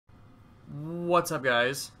What's up,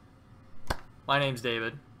 guys? My name's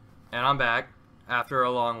David, and I'm back after a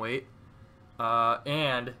long wait,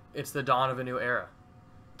 and it's the dawn of a new era.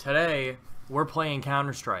 Today, we're playing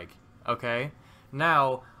Counter-Strike, okay?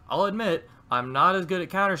 Now, I'll admit, I'm not as good at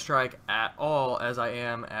Counter-Strike at all as I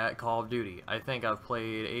am at Call of Duty. I think I've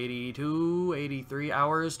played 82, 83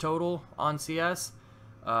 hours total on CS,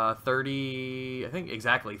 30, I think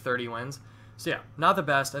exactly 30 wins. So yeah, not the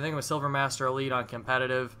best. I think I'm a Silver Master Elite on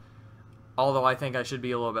competitive, although I think I should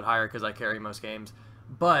be a little bit higher because I carry most games.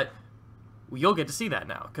 But you'll get to see that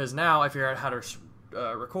now, because now I figured out how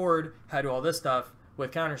to record, how to do all this stuff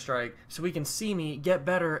with Counter-Strike, so we can see me get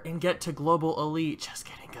better and get to Global Elite. Just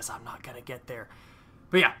kidding, because I'm not going to get there.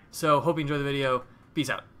 But yeah, so hope you enjoy the video. Peace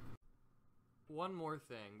out. One more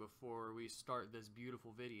thing before we start this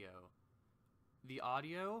beautiful video. The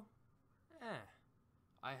audio,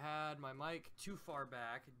 I had my mic too far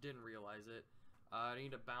back, didn't realize it. I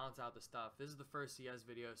need to balance out the stuff. This is the first CS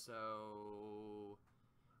video, so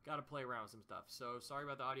gotta play around with some stuff. So sorry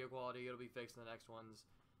about the audio quality, it'll be fixed in the next ones.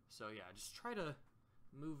 So yeah, just try to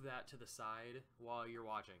move that to the side while you're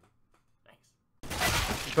watching.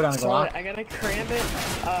 Thanks. Put on the Glock. I gotta cram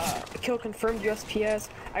it. Kill confirmed USPS.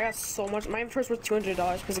 I got so much. My first was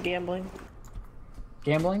 $200 because of gambling.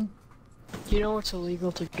 Gambling? You know it's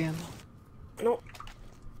illegal to gamble. Nope.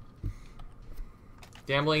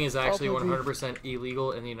 Gambling is actually 100%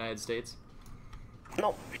 illegal in the United States.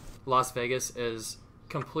 Nope. Las Vegas is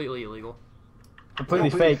completely illegal. Completely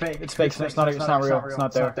fake. It's fake. It's not real. It's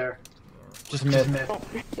not there. Just a myth. Oh,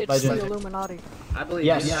 It's Legend. the Illuminati. I believe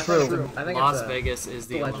yes, true. I think Las Vegas is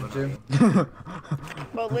the legend Illuminati.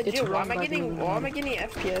 But legit, It's why am I run by getting the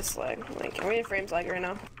FPS lag? Like, I'm getting frames lag right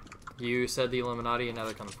now. You said the Illuminati, and now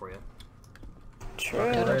they're coming for you.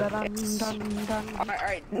 True. Dun-dun-dun-dun-dun.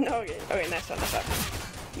 Alright, no, okay, nice shot, nice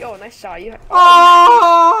shot. Yo, nice shot. You.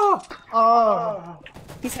 Oh! Oh!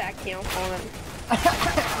 He's hacking. I'm calling him.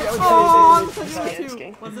 Oh, Just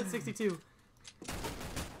kidding. What's at 62?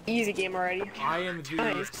 Easy game already. I am the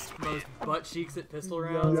Nice. most butt cheeks at pistol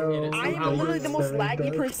rounds, and it's I am somehow literally worse. the most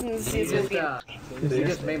laggy person in the CSGO game. You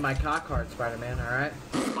just made my cock hard, Spider-Man, alright?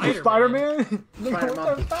 Spider-Man? Spider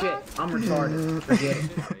Monkey, shit, I'm retarded. Forget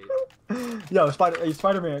it. Yo,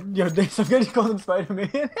 Spider-Man. Yo, some guys call him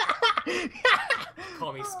Spider-Man.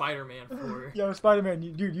 Call me Spider-Man for. Yo, Spider-Man,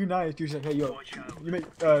 dude, you nice. Dude, like, hey, yo, you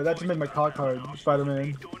make that just made my cock hard,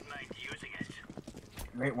 Spider-Man.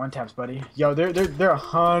 Great one taps, buddy. Yo, they're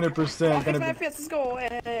 100% Fix gonna my be. FPS. Let's go.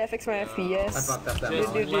 Fix my FPS. I fucked up that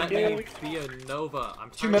Just one. let me be a Nova. I'm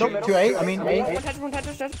Two tired middle, of 2 8. I mean, One 8. touch, one touch,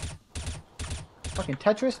 one touch. Fucking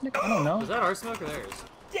Tetris, Nick. I don't know. Was that our smoke or theirs?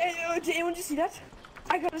 Did anyone just see that?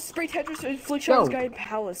 I got a spray Tetris and flick shot this guy in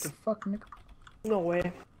Palace. The fuck, Nick? No way.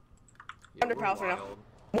 Yeah, Under we're Palace right now.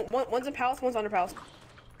 wild. One's in Palace, one's under Palace.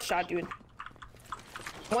 Shot, dude.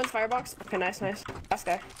 One's firebox. Okay, nice. Last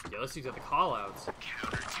guy. Yeah, let's use the callouts.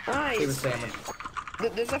 He was Nice. sandwich.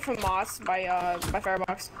 There's a from Moss by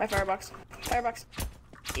firebox. Firebox.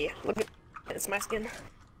 Yeah, look at it's my skin.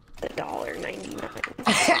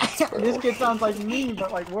 $1.99. This kid sounds like me,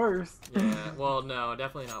 but like worse. Yeah, well, no,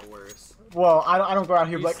 definitely not worse. Well, I don't go out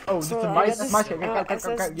here like, oh, this is my skin. Yo,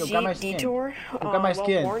 got my skin. Detour. Got my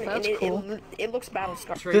skin. Well-worn, That's and cool. it looks battle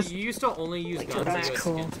scar. Trey, This- you used to only use guns that's you had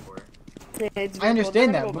cool. skins for. It's I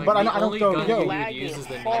understand very that, cool. but I the don't only go, gun yo. you would Lagging use is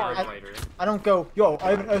the hard. Nerd Fighter. I don't go, yo, I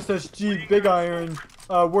have an SSG Big Iron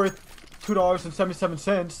worth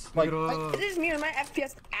 $2.77. Like, This is me, and my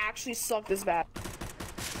FPS actually suck this bad.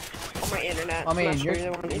 On my internet. I mean, I'm not sure you're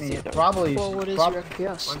either one of these either. probably. Well, what is your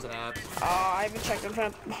FPS? One's an app. I haven't checked. I'm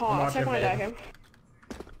trying to. I'll watching check my mid. deck him.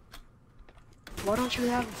 Why don't you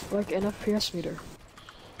have like an FPS meter?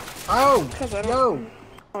 Oh, Because I yo.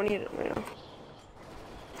 don't need it right now.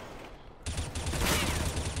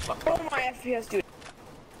 Oh my FPS, dude.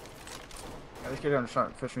 This kid on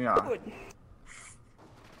front, fish me off. Dude.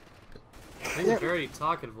 He's a very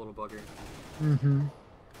talkative little bugger. Mm-hmm.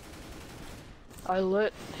 I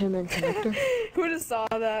lit him in connector. Who just saw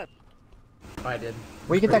that? I did.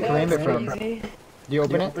 Where you get that That's karambit from? crazy. Do you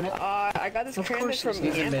open it? I got this Of credit course from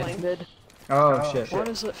he's in gambling. Mid. Oh, shit. What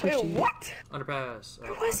is it? Wait, 50? what? Underpass. Oh,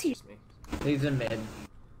 Who was that's he? just me. He's in mid.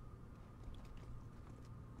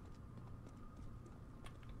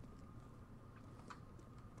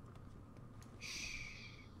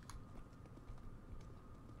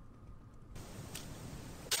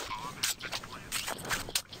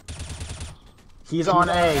 He's on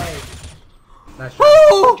A. Nice shot.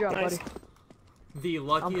 Good job, Nice. buddy. The proud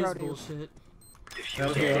luckiest of you. bullshit. That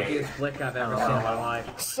was the luckiest flick I've ever seen in my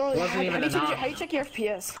life. So, Wasn't how even do you check an your, how do you check your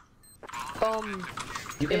FPS?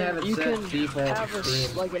 You can have it you set can default have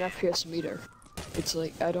extreme. like an FPS meter. It's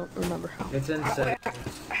like, I don't remember how. It's in set.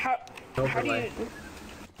 How do Overlay. you?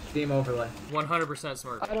 Steam overlay. 100%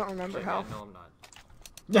 smart. I don't remember how. No, I'm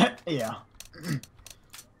not. Yeah.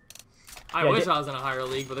 I wish I was in a higher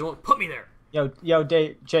league, but they won't put me there. Yo,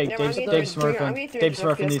 Jake, Yeah, Dave Smurfing, Dave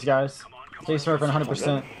Smurfing these guys. Dave Smurfing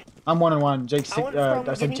 100%. I'm 1-1. Jake, I went from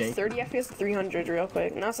I said getting Jake. 30 FPS to 300 real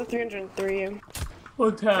quick. Now it's at 303.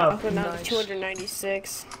 What tab? Now Nice. it's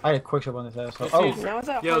 296. I had a quick shot on this asshole. This Oh, dude's- Now it's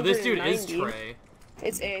at Yo, this dude 190. is Trey.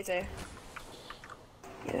 It's A, it's A.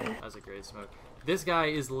 Yeah. That's a great smoke. This guy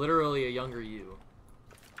is literally a younger you.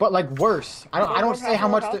 but like worse. I don't say how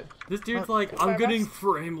much the. This dude's like, I'm getting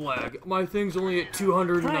frame lag. My thing's only at Nice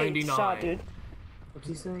 299. shot, dude. What's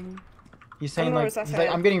he saying? He's saying I don't know like, what's that he's like,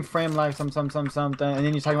 say. I'm getting frame lag, something, and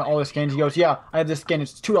then he's talking about all the skins. He goes, yeah, I have this skin.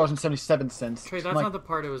 It's $2.77. Trey, I'm that's like, not the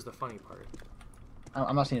part. It was the funny part.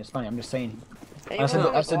 I'm not saying it's funny. I'm just saying. Anyone said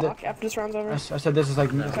want that- I to said block after this round's over? I said this is like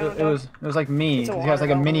it was like me. It's This a guy's like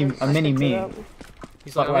a water mini bottle. I picked me. it up.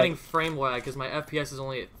 He's But like, I'm like- getting frame lag because my FPS is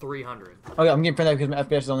only at 300. Oh yeah, I'm getting frame lag because my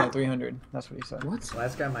FPS is only at 300. That's what he said. What?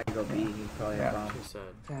 Last guy might go B. He's probably Yeah. a bomb. He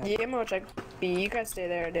said. Yeah, I'm gonna check B. You guys stay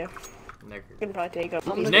there, dude. You Neg- can probably take up.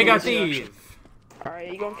 I'm gonna Negative.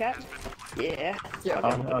 Alright, you going cat? Yeah. Yeah.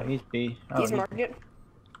 Oh, he's B. Oh, He's market.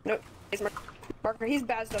 Nope. He's marker. He's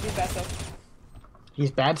bad stuff. He's bad stuff.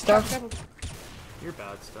 he's bad stuff. You're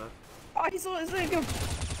bad stuff. Oh, he's like a...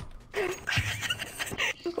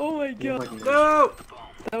 Oh my god. No!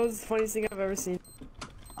 That was the funniest thing I've ever seen.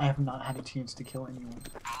 I have not had a chance to kill anyone.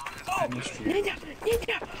 Oh, ninja!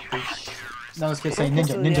 Ninja! No, this kid's saying ninja,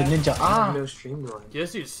 Hopefully, ninja, yeah. ninja. You have Ah. no stream going.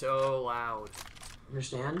 This dude's so loud.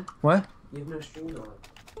 Understand? What? You have no stream going.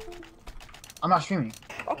 I'm not streaming.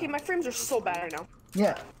 Okay, my frames are so bad right now.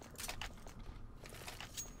 Yeah.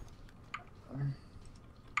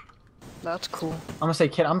 That's cool. I'm gonna say,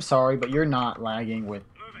 kid, I'm sorry, but you're not lagging with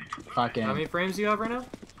fucking. How many frames do you have right now?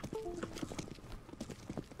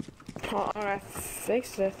 Oh, I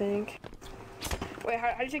fixed it, I think. Wait,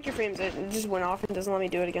 how do you check your frames? It just went off and doesn't let me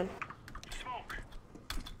do it again.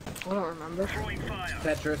 I don't remember.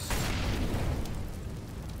 Tetris.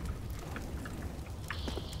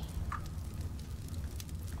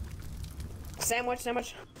 Sandwich.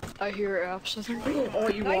 I hear apps, I think. Oh,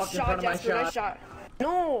 you Nice walked in shot, front of my Jasper. Nice shot. shot.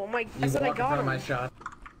 No, I You said I walked in got front of him. my shot.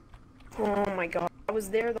 Oh my god, I was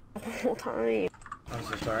there the whole time. I'm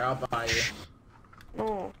so sorry. I'll buy you.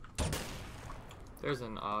 No. There's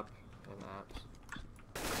an op in apps.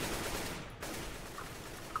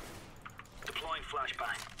 Deploying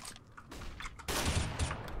flashbang.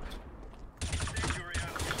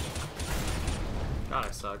 God,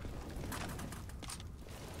 I suck.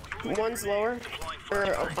 One's lower, or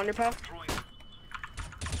underpath.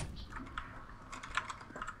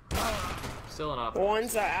 Still an op.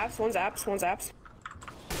 One's apps.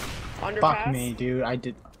 Underpath. Fuck me, dude. I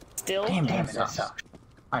did. Still. Damn it, that sucks.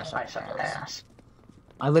 I suck ass.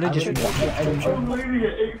 I literally just. I'm waiting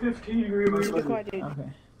at 8:15. Look what I did. Okay.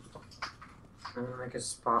 I'm gonna make a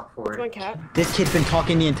spot for Come on, it. cat. This kid's been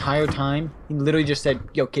talking the entire time. He literally just said,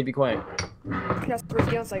 "Yo, kid, be quiet." Yes,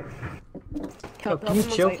 we're on site. Yo, can you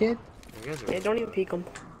chill, kid? You guys Yeah, are... don't even peek him.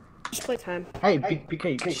 Just play time. Hey,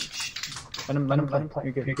 BK. Shh. Let him play.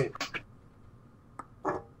 You're good.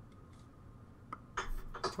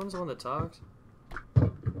 Which one's the one that talks? Oh,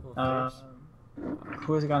 there's-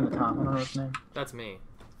 Who is the guy on the top? I don't know his name. That's me.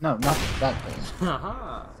 No, not that thing.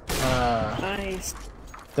 Haha. Nice.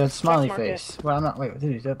 The smiley Check mark face. Well, I'm not. Wait,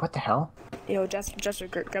 dude, what the hell? Yo, Jester,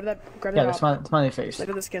 grab that. Grab Yeah, that. the op. smiley face. Look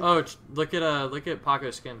at the skin. Oh, look at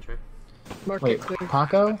Paco's skin, Trey. Market Wait, clear.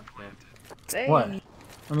 Paco? Hey. What?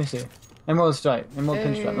 Let me see. Emerald stripe, emerald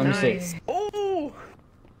pinstripe. Let me Nice. see. Oh.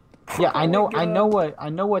 Yeah, I know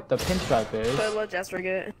God. what the pinstripe is. So I let Jasper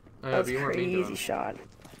get it. Oh, yeah, That was but you weren't mean to crazy him. shot.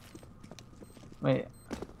 Wait.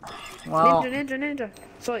 Well, Ninja.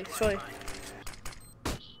 Sorry.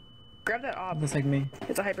 Grab that op. looks like me.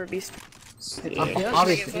 It's a hyper beast. Yes,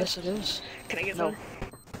 Obviously. yes, it is. Can I get No. some?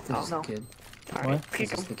 This is no. the kid. Alright, What? keep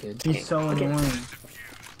This is going. the kid. He's so Okay. annoying.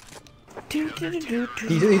 Do.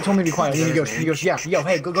 He told me to be quiet. And then he goes, yeah, yo,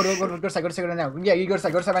 hey, go to side now. Yeah, you go to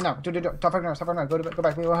side right now. Stop right now. Go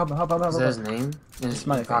back. Help. Is that his name? Is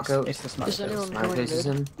Smiley face. Paco? It's the smiley Is face. anyone Smiley going face is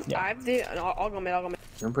mid? in? Yeah. I have the. I'll go mid.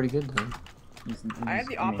 Doing pretty good then. I have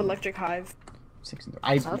the op electric hive.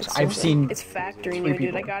 I've seen. It's factory Three new, dude.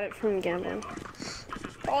 people. I got it from gambling.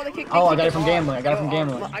 Oh, they kicked. Oh, I got it from gambling. I got it from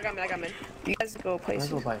gambling. I got mid. You guys go I'm places.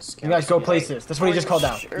 gonna go buy a scout. You guys go places. That's what he just called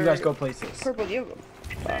out. Orange You guys or- go places. Purple, you.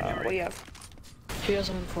 What do you have?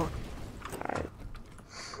 2004. Alright.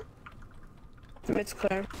 Mid's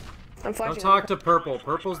clear. I'm Don't flashing. talk to Purple.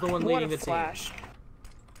 Purple's the one What leading a the team. flash.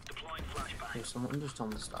 Hey, someone just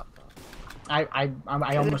told him to stop.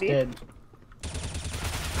 I almost B? did.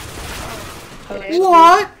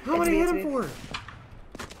 What? How It's many B, hit it's him B. for?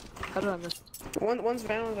 How did I miss? One's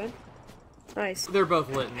van, one's van. Nice. They're both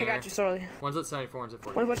lit in I here. got you, sorry. One's at 74, one's at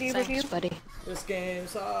 40. One's watching you, Thanks, buddy. This game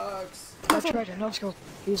sucks. That's right. No skill.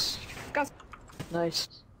 He's Guys, nice.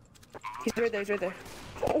 he's right there, he's right there.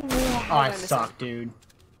 Oh, wow, Oh, how I did miss suck, dude.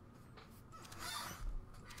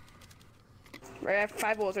 it? Right, I have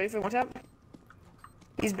 5 bullets. Ready for one tap?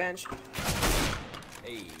 He's benched.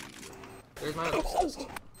 Hey. There's my other assist.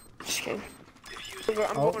 Just kidding.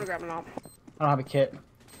 I'm Oh. going to grab an op. I don't have a kit.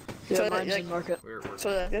 Yeah, So, mine's like- in market. We're So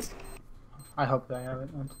like this. I hope that I have it.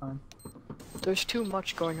 That's fine. There's too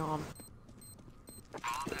much going on.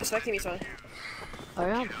 Expecting me, sorry. I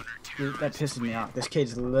am. Dude, that pisses me off. This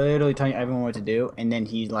kid's literally telling everyone what to do, and then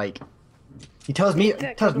he's like, he tells me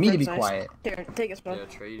Yeah, to be nice. quiet. Here, take it, bro. Yeah,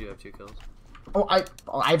 Trey, you do have 2 kills. Oh,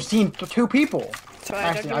 I've seen 2 people. So I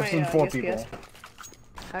Actually, dug I've my, seen 4 USPS. people.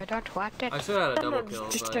 I don't want it. I should have had a No, double no, kill,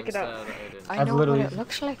 just but check it instead out. I didn't. I I've know literally- what it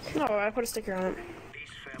looks like. No, I put a sticker on it.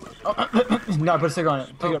 Oh, no, I put a sticker on it.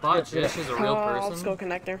 Take Oh, it, bot take it, take Jish it. is a real I'll person? go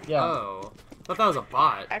connector. Yeah, Oh. I thought that was a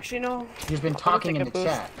bot. Actually, no. he's been talking in the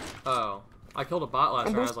chat. Oh. I killed a bot last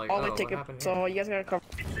I'm round. I was boost like, all oh, my what tickets, happened so here? you guys gotta cover.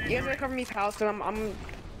 You guys gotta cover me, pals, cause I'm.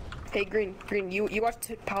 Hey, Green, you watch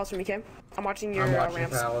pals for me, Kim. I'm watching your I'm watching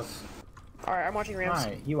ramps. Palace. All right, I'm watching ramps.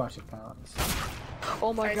 Alright, you watch it, pals.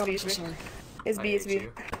 Oh my Alright, god, I'm it's so me. sorry. It's I B, it's hate B.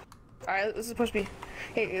 you. All right, this is push B.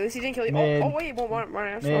 Hey, at least he didn't kill you. Mid. Oh wait, one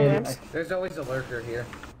ramps, one Mid. ramps. There's always a lurker here.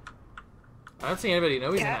 I don't see anybody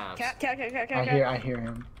know he's in Cat, halves. cat. I hear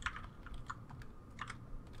him.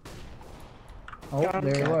 Oh, Got him.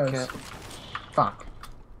 there he Cat, was. cat. Fuck.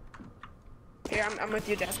 Here, I'm with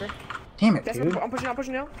you, Jasper. Damn it, Jasper, dude. I'm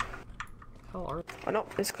pushing out. Hell are Oh no,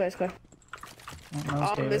 it's clear, it's clear.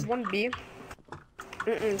 Almost There's dead. one B.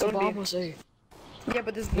 There's The one bomb B. was A. Yeah,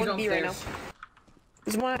 but there's He's one on B right now. stairs.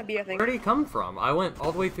 There's one at B, I think. Where did he come from? I went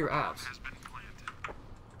all the way through apps.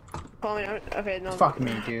 Call me. Okay, no. Fuck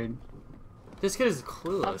me, dude. This kid is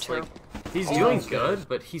clueless. true. Like, he's Oh, doing downstairs. good,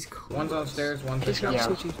 but he's clueless. One's on stairs, one's in He's got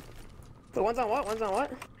jungle. switchy. But one's on what? One's on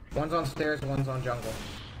what? One's on stairs, one's on jungle.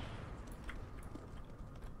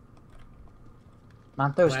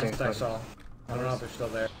 Not those two. Last I saw. I don't know if they're still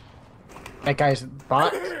there. That guy's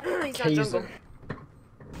bot. He's not jungle.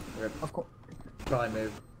 Taser. Of course. Probably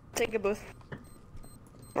moved. Take a booth.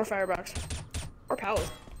 Or firebox. Or palace.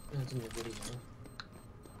 That's in your video.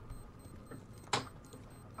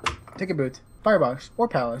 Take a boot. Firebox or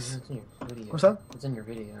palace. That's in your video. What's up? It's in your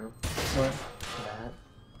video. What? That.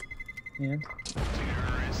 Yeah.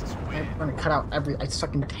 I'm gonna cut out every. I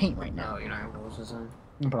sucking taint right now. No, you're not. What was this in? I'm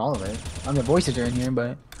gonna put all of it. I mean, the voices are in here,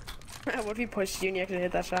 but What if he pushed you and you actually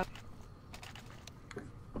hit that shot?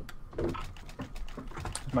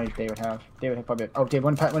 my David have. David have probably. Oh, Dave,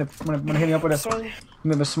 when hitting me up with a Sorry.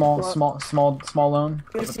 with a small loan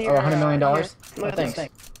Let me of see $100 million. here. Oh, Look at thanks. this.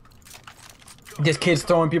 This kid's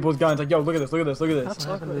throwing people's guns like, yo, look at this, look at this, look at this. What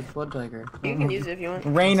happened to his blood tiger? You can use it if you want.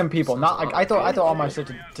 Random people, not like I thought all my shit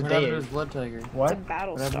to What happened to his Dave. blood tiger? It's a What?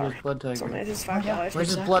 battle What happened to star. his blood So tiger? it's just $5. Where's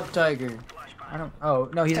his blood tiger? I don't. Oh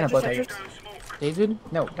no, he's in a blood tiger. David?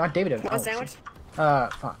 No, not David. Want a sandwich?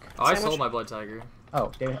 Fuck. Oh, I Sandwich? sold my blood tiger. Oh,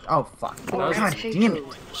 David. Oh, fuck. That was- God damn it.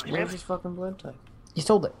 Where's his fucking blood tiger? He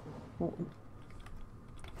sold it. He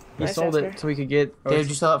Nice sold answer. it so we could get. Dave, did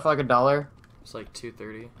you sell it for like $1? It's like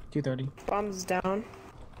 230. 230. Bombs down.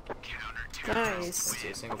 Nice. See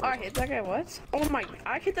a single Oh, I person. hit that guy, what? Oh my,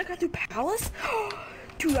 I hit that guy through palace?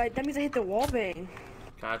 Dude, that means I hit the wall bang.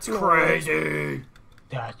 That's No. crazy.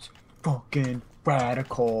 That's fucking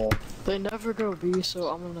radical. They never go B, so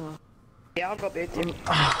I'm gonna. Yeah, I'll go big too.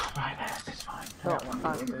 Right, that's fine. No,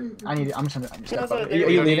 I need. I'm just gonna. I'm just No, gonna so are they're- you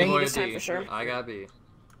We don't need leaving? more This time D. for sure. I got B.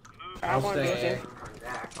 I I'll want to go stay too.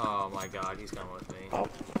 Oh my god, he's coming with me. Oh,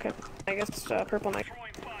 okay. I guess purple knight.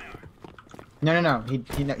 No. He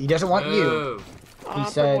doesn't want you. Move. Purple,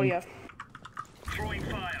 said- yeah.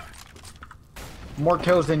 More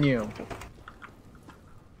kills than you.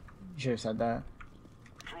 You should have said that.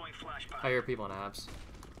 I hear people in apps.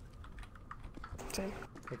 Same.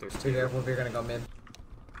 I think there's Be two. careful if you're gonna go mid.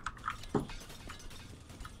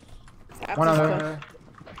 Apps One is other. clear.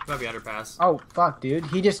 Might be underpass. Oh fuck, dude.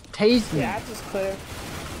 He just tased me. Yeah, apps is clear.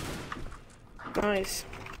 Nice.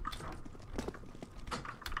 I How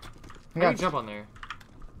do you got jump on there?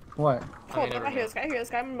 what? Hold never on, I hear know. this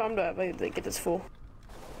guy, I'm bummed up. Like, get this fool.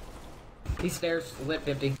 He's stairs, lit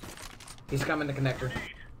 50. He's coming to connector.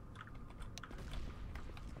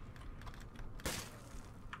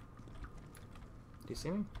 Do you see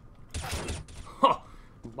me? Huh.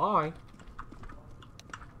 Bye.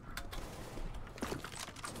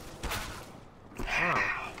 Wow.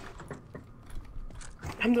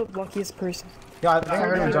 I'm the luckiest person. Yeah, I think I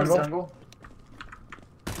heard him in jungle.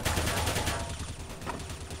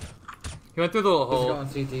 He went through the little He's hole. going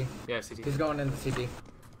CT. Yeah, CT. He's going in the CT.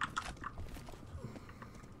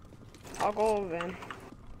 I'll go over then.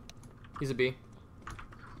 He's a B.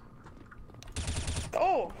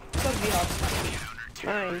 Oh! That's B-Hops.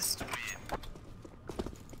 Nice.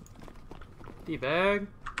 D-bag.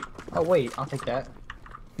 Oh wait, I'll take that.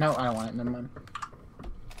 No, I don't want it. Never mind.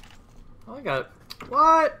 Oh, I got it.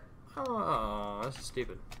 What? Oh, this is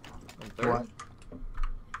stupid. I'm third. What?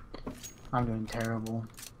 I'm doing terrible.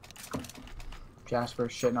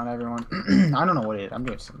 Jasper's shitting on everyone. I don't know what it is. I'm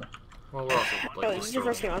doing something. Well, we're also Oh, like this is your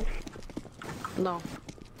first game on? No,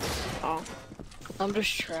 Oh. I'm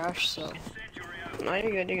just trash, so. No,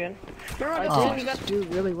 you're good, you're good. Remember I what did got do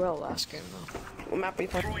really well last game, though. what map we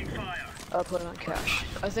playing? I put it on Cash.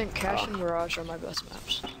 I think Cash and Mirage are my best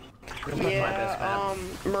maps. Yeah,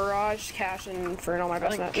 Mirage, Cash, and Inferno, my I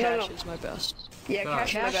best think map. Cash No. is my best. Yeah, Cash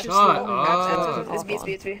is my Cash best is Shut map. up. It's B, it's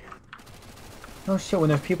B, it's B. Oh shit, when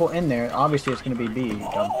there's people in there, obviously it's gonna be B, you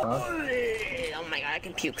dumb fuck. Oh my god, I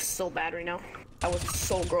can puke so bad right now. I was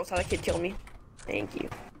so gross how that kid killed me. Thank you.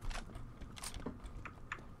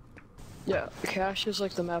 Yeah, Cash is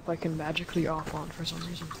like the map I can magically off on for some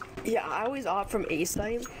reason. Yeah, I always opt from A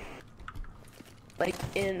site. Like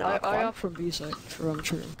in I quad. opt from B site from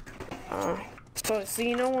true. So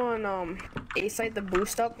you know on A site the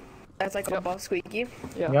boost up that's like above Squeaky.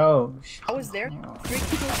 Yeah. Yo, I was there. 3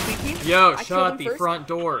 people Squeaky. Yo, I killed shut him the first. front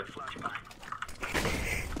door.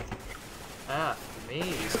 Ah, me.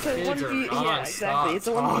 These It's a kids 1v. are Yeah, exactly. It's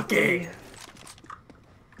a 1v. talking.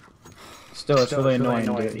 still, it's really annoying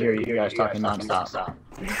to hear you guys talking nonstop.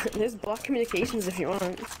 There's block communications if you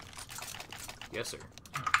want. Yes, sir.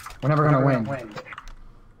 We're never gonna win. What?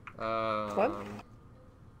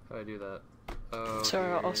 How do I do that? Oh,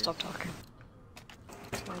 Sorry, I'll stop talking.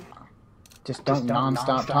 Just don't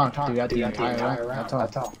nonstop talk throughout the entire round.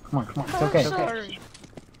 That's all. Come on, it's okay. Sorry.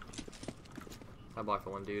 I blocked the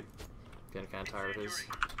one dude. Getting kind of tired of his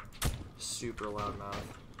super loud mouth.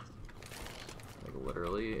 Like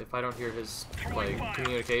literally, if I don't hear his like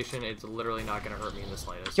communication, it's literally not gonna hurt me in the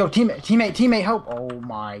slightest. Yo, teammate, help! Oh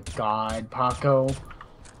my god, Paco.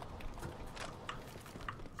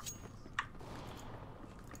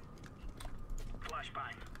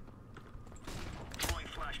 Flashbang. Deploying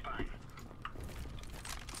flashbang.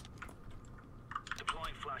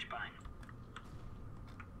 Deploying flashbang.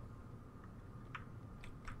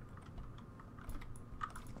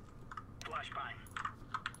 Flashbang.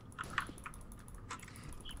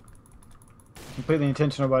 Completely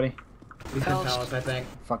intentional, buddy. He's in Palace, I think.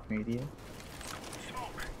 Fuck me, idiot.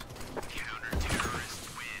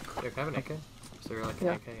 Yo, can I have an AK? Is there like an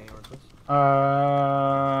Yeah. AK anywhere close?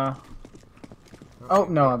 Oh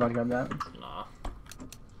no, I'm about to grab that. Nah.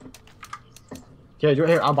 Yeah,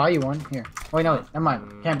 here, I'll buy you one. Here. Wait, no, never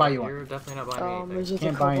mind. Can't buy you one. You're definitely not buying me anything. Is it the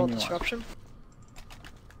Can't buy Cobalt anyone. Disruption?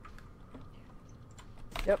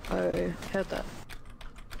 Yep, I had that.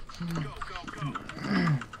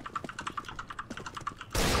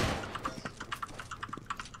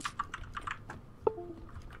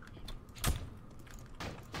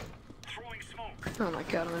 Throwing smoke. Oh my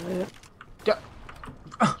god, I'm an idiot.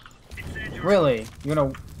 Really? You're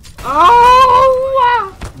gonna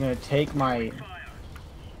Oh! take my? Fire.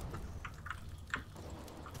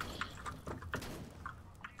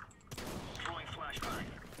 Throwing flashbang.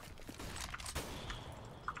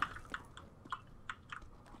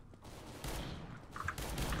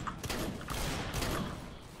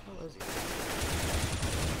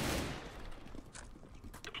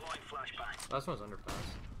 Deploying flashbang. Last one's underpass.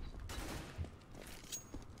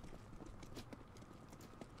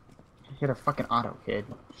 Get a fucking auto, kid.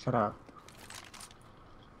 Shut up.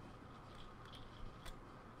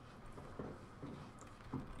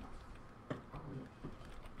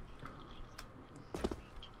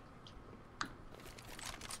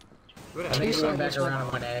 Good I at think it. he went back around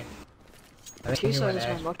and went A. I think T he side went is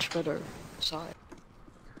A. my much better side.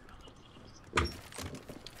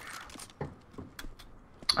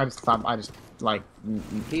 I just like.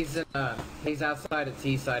 He's outside of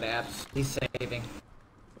T side apps. He's saving.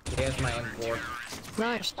 He has my M4.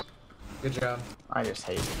 Nice. Good job. I just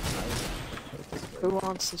hate it. I just hate this Who game.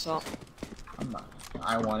 wants this up? I'm not.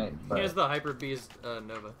 I want it, but. He has the Hyper Beast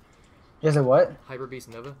Nova. Is it what? Hyper Beast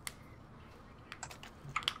Nova?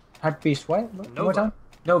 Hyper Beast what? One more Nova. time?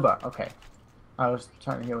 Nova, okay. I was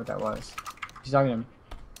trying to hear what that was. He's talking to him.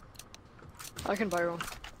 I can buy one.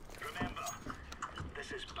 Remember,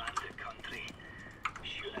 this is bandit country.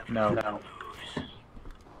 Shoot every No. moves.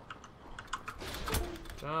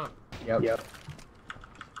 Jump. Yep.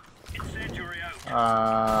 Incendiary.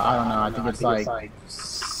 I don't know. I think it's like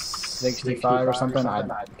 65 or something. I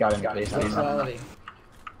got it in case. I What don't know. quality?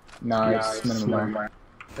 No, it's minimum wear.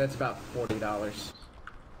 That's about $40.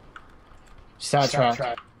 Sad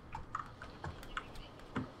track.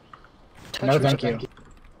 No, thank you. These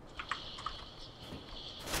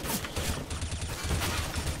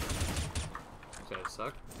guys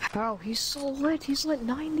suck. How? He's so lit. He's lit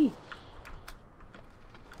 90.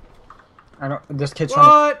 I don't. This kid's trying to.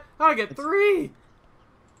 What? How'd I get 3?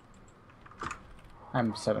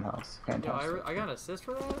 I'm 7 health. Yo, Fantastic. I got an assist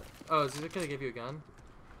for that? Oh, is it gonna give you a gun?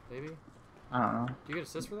 Maybe? Do I don't know. you get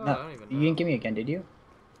assist for that? No, I don't even know. you didn't give me a gun, did you? Did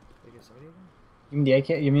you give somebody a gun? You mean the AK?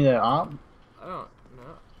 You mean the op? I don't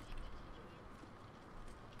know.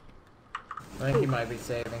 I think he might be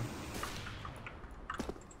saving.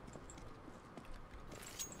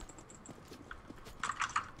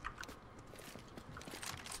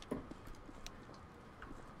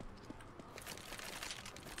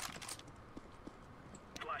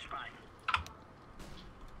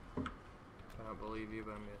 I don't believe you,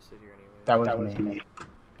 but I'm gonna sit here anyway. That was me.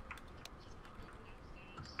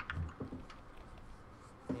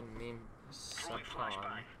 Meme Sapon.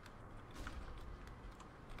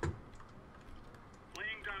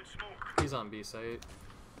 He's on B site.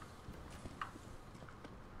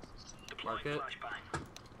 Mark it.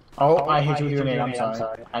 Oh, I hate you with your name. I'm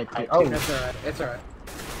sorry. Oh, That's alright. It's alright.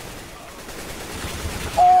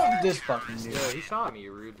 oh, this fucking dude. Yo, he shot me,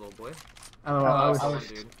 you rude little boy. Oh, I was, was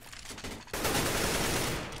dude.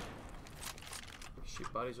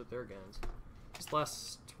 Shoot bodies with their guns. This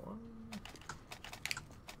last one.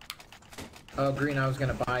 Oh, Green, I was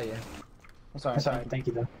gonna buy you. sorry. Thank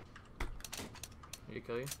you though. Did he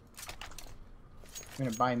kill you? You're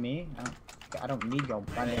gonna buy me? I don't need your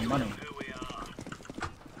fucking money.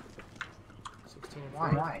 16 and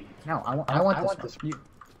Why? No, I want this. You...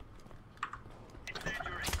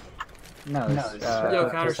 No, it's, Yo,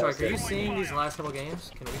 counterstrike. Are you seeing these last couple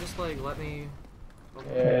games? Can we just like let me?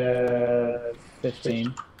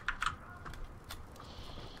 15.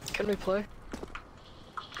 Can we play?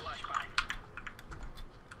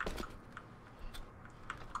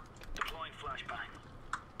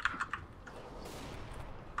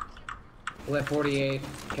 Lit 48,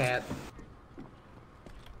 cat.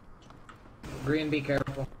 Green, be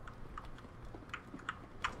careful.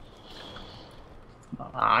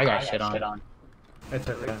 I got shit on. It's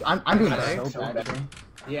okay. I'm doing Okay. so bad today.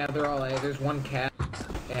 Yeah, they're all A. There's one cat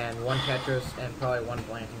and one Tetris and probably one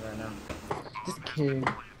planting right now. This kid,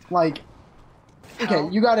 like, okay,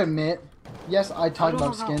 you gotta admit, yes, I talk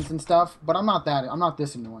about skins and stuff, but I'm not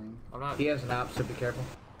this annoying. I'm not. He has an op, so be careful.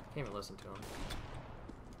 Can't even listen to him.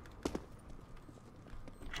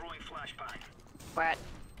 What?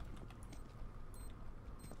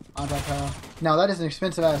 Now that is an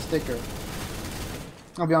expensive ass sticker.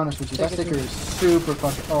 I'll be honest with you, that sticker is super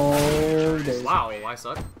fucking. Oh, days. Wow, I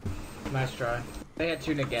suck. Nice try. They had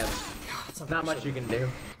 2 against. That's Not much you can do.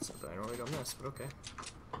 Something I normally don't miss, but okay.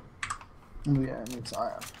 Yeah, it's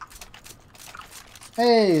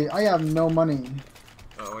Hey, I have no money.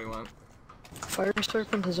 Oh, what do you want? Fire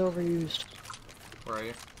Serpent is overused. Where are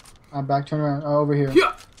you? I'm back, turn around. Oh, over here.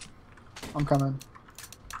 Yeah. I'm coming.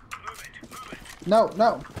 No.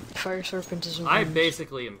 Fire Serpent is overused. I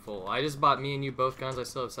basically am full. I just bought me and you both guns. I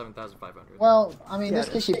still have 7,500. Well, I mean, Yeah, this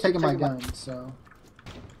kid keeps taking my guns, so.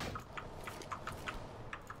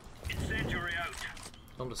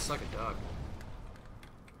 Tell him to suck a dog.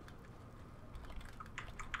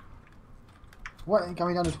 What? It got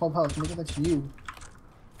me down to 12 health. Maybe that's you.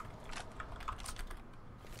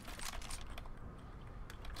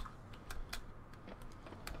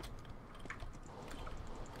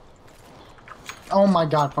 Oh my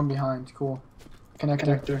god, from behind. Cool.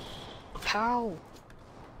 Connector. How?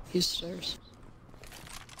 He's stairs.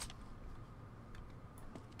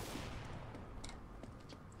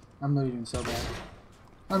 I'm literally doing so bad.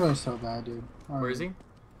 I'm doing so bad, dude. Where is he?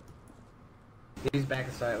 He's back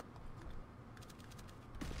aside.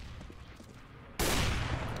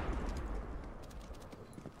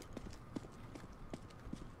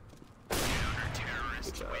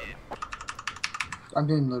 Good job. I'm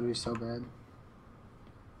doing literally so bad.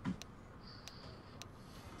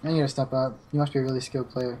 I need to step up. You must be a really skilled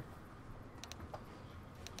player.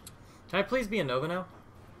 Can I please be a Nova now?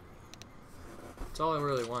 That's all I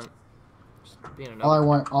really want. Just being a Nova.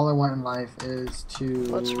 All I want in life is to.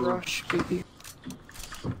 Let's rush, baby.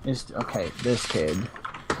 Okay, this kid.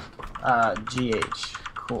 GH.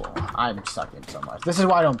 Cool. I'm sucking so much. This is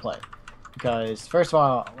why I don't play. Because, first of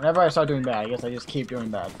all, whenever I start doing bad, I guess I just keep doing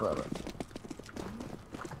bad forever.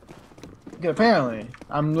 Because apparently,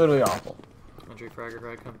 I'm literally awful. Entry fragger,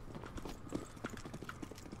 right? Come.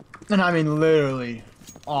 And I mean literally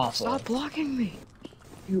awful. Stop blocking me,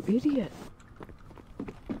 you idiot.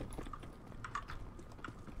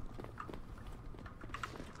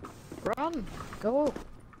 Run! Go!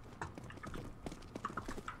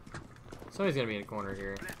 Somebody's gonna be in a corner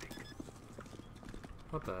here.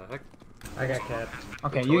 What the heck? I got capped.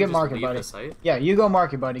 Okay, Can you we get just market, leave buddy. the site? Yeah, you go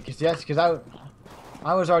market, buddy, because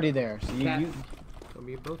I was already there. So you Don't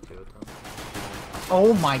be both do it then.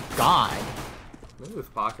 Oh my god.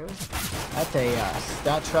 Move, Paco. That's a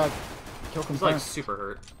stat track kill He's like confirmed. super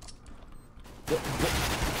hurt.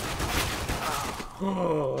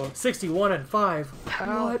 Oh, 61 and 5.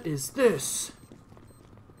 How? What is this?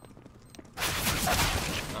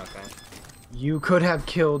 Okay. You could have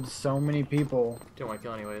killed so many people. Didn't want to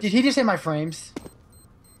kill anyways. Did he just say my frames?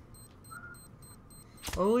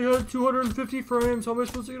 I only had 250 frames. How am I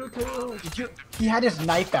supposed to get a kill? Did you? He had his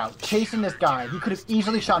knife out, chasing this guy. He could have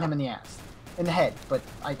easily shot him in the ass, in the head, but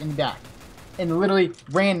in the back, and literally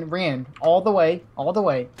ran all the way,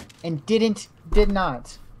 and did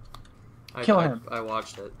not kill him. I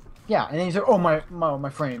watched it. Yeah, and then he said, "Oh my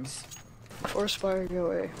frames." Force fire, go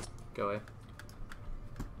away. Go away.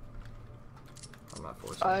 I'm not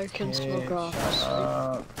forcing. I can smoke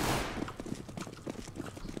off.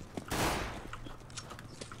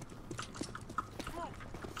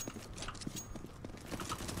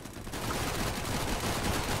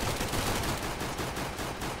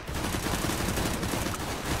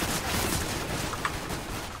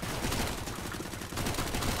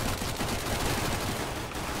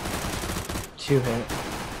 Two hit.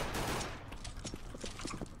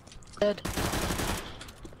 Dead.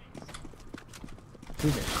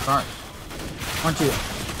 Jesus Christ. Why don't you?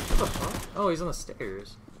 What the fuck? Oh, he's on the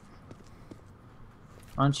stairs.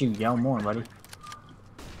 Why don't you yell more, buddy?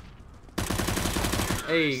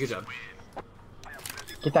 Hey, good job.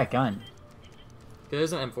 Get that gun.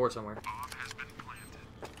 There's an M4 somewhere.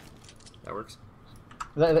 That works.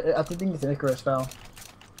 I think it's Icarus fell.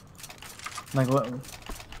 Like what?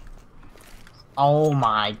 Oh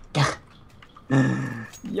my god.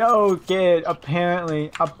 Yo, kid. Apparently,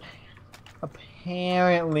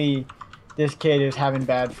 this kid is having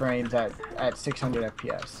bad frames at 600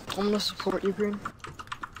 FPS. I'm gonna support you, Green.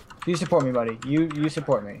 You support me, buddy. You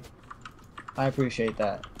support me. I appreciate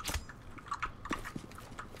that.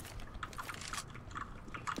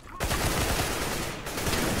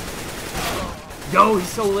 Yo, he's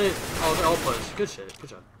so lit. Oh, I'll push. Good shit. Good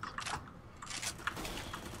job.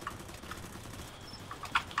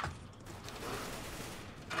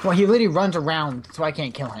 Well, he literally runs around, so I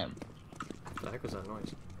can't kill him. What the heck was that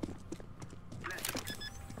noise?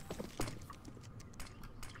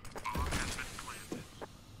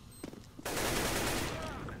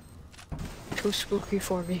 Too spooky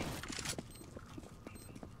for me.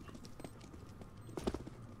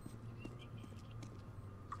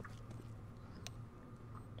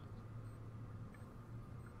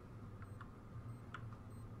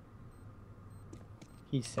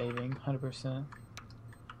 He's saving 100%.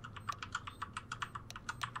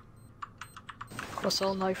 Let's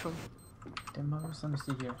all knife him. Demos, let me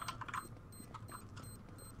see here.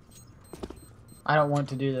 I don't want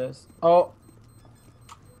to do this. Oh.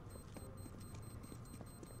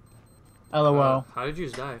 LOL. How did you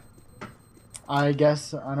just die? I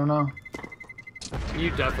guess, I don't know.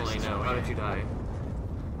 You definitely know. How did you die?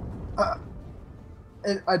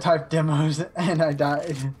 I typed demos and I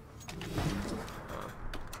died.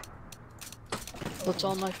 Let's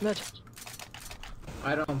all knife mid.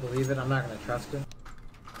 I don't believe it. I'm not gonna trust it.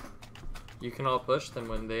 You can all push, then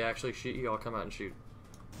when they actually shoot you, I'll come out and shoot.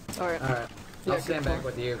 Alright. Alright. Yeah, I'll stand good back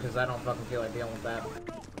point. with you because I don't fucking feel like dealing with that.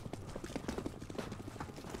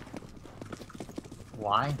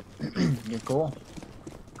 Why? You're cool.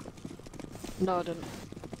 No, I didn't.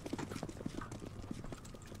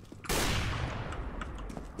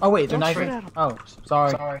 Oh wait, they're Don't shoot knifing? at 'em. Oh,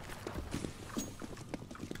 sorry.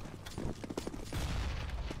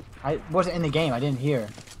 I wasn't in the game, I didn't hear.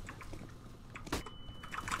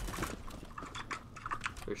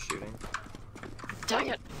 They're shooting. Dang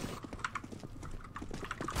it!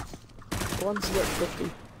 One's lit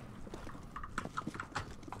 50.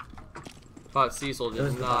 Bot Cecil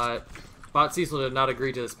did not. Bot Cecil did not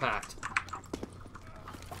agree to this pact.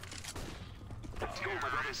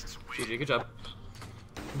 GG, good job.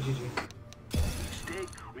 GG. Stay,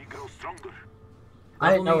 we grow stronger.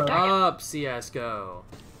 I didn't know Level me it. up, CSGO.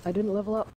 I didn't level up.